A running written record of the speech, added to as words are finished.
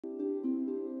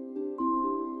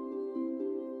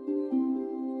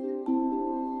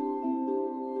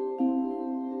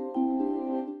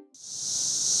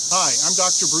Hi, I'm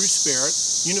Dr. Bruce Barrett,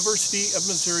 University of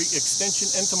Missouri Extension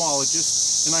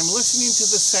entomologist, and I'm listening to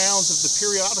the sounds of the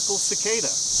periodical cicada.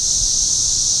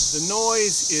 The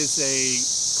noise is a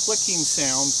clicking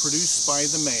sound produced by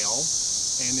the male,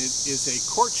 and it is a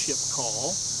courtship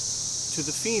call to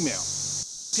the female.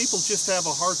 People just have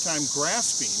a hard time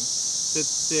grasping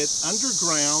that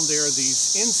underground there are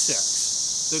these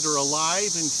insects that are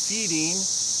alive and feeding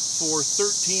for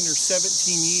 13 or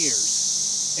 17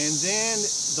 years. And then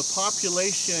the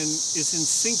population is in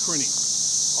synchrony.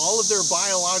 All of their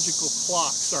biological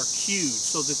clocks are cued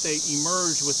so that they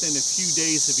emerge within a few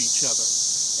days of each other.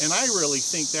 And I really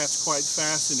think that's quite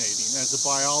fascinating as a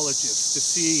biologist to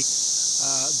see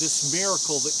this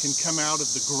miracle that can come out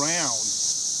of the ground.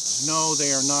 No,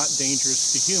 they are not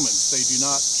dangerous to humans. They do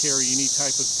not carry any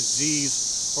type of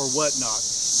disease or whatnot.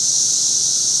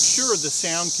 Sure, the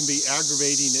sound can be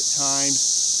aggravating at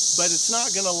times, but it's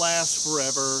not going to last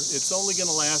forever. It's only going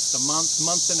to last a month,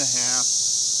 month and a half.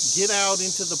 Get out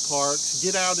into the parks,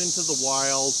 get out into the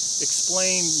wild,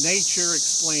 explain nature,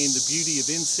 explain the beauty of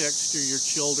insects to your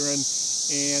children,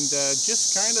 and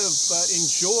just kind of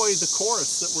enjoy the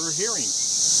chorus that we're hearing.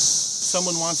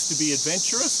 Someone wants to be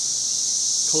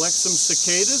adventurous, collect some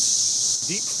cicadas,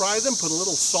 deep fry them, put a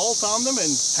little salt on them,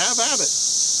 and have at it.